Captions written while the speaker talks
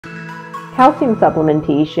calcium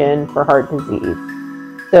supplementation for heart disease.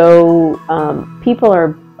 So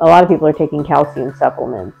a lot of people are taking calcium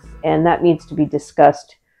supplements, and that needs to be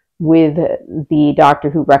discussed with the doctor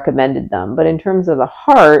who recommended them. But in terms of the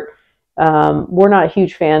heart, we're not a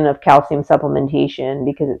huge fan of calcium supplementation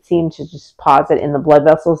because it seems to just deposit in the blood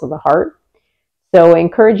vessels of the heart. So I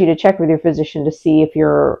encourage you to check with your physician to see if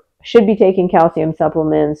you should be taking calcium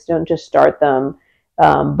supplements. Don't just start them.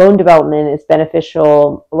 Bone development is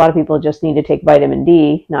beneficial. A lot of people just need to take vitamin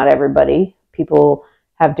D. Not everybody. People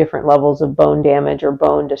have different levels of bone damage or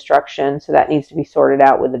bone destruction, so that needs to be sorted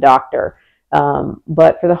out with the doctor.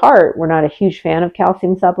 But for the heart, we're not a huge fan of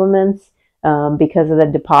calcium supplements because of the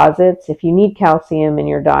deposits. If you need calcium in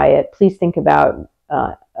your diet, please think about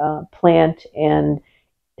plant and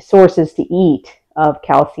sources to eat of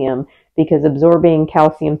calcium, because absorbing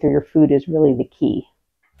calcium through your food is really the key.